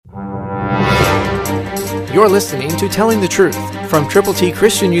You're listening to Telling the Truth from Triple T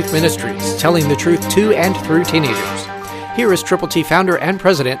Christian Youth Ministries, telling the truth to and through teenagers. Here is Triple T founder and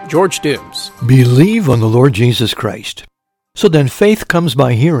president, George Dooms. Believe on the Lord Jesus Christ. So then faith comes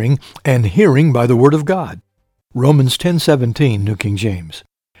by hearing, and hearing by the Word of God. Romans 10:17, New King James.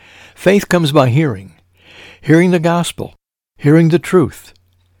 Faith comes by hearing the gospel, hearing the truth,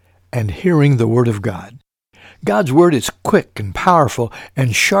 and hearing the Word of God. God's Word is quick and powerful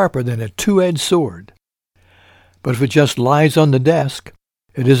and sharper than a two-edged sword. But if it just lies on the desk,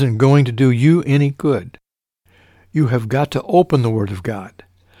 it isn't going to do you any good. You have got to open the Word of God.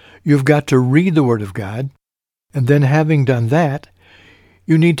 You've got to read the Word of God, and then having done that,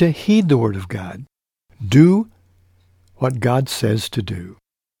 you need to heed the Word of God. Do what God says to do.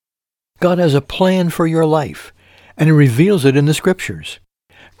 God has a plan for your life, and He reveals it in the Scriptures.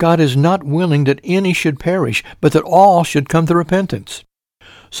 God is not willing that any should perish, but that all should come to repentance.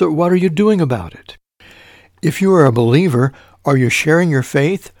 So what are you doing about it? If you are a believer, are you sharing your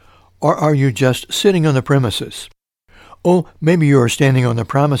faith, or are you just sitting on the premises? Oh, maybe you are standing on the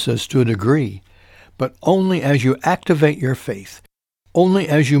premises to a degree, but only as you activate your faith, only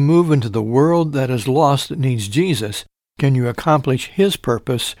as you move into the world that is lost that needs Jesus, can you accomplish His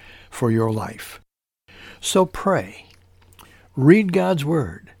purpose for your life. So pray. Read God's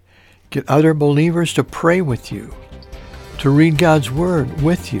Word. Get other believers to pray with you, to read God's Word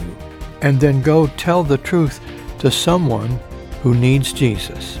with you, and then go tell the truth to someone who needs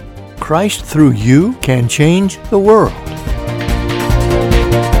Jesus. Christ through you can change the world.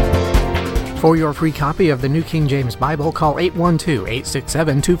 For your free copy of the New King James Bible, call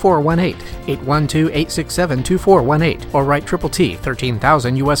 812-867-2418, 812-867-2418, or write Triple T,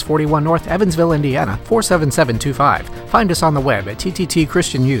 13,000 U.S. 41 North, Evansville, Indiana, 47725. Find us on the web at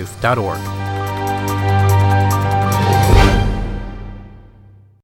tttchristianyouth.org.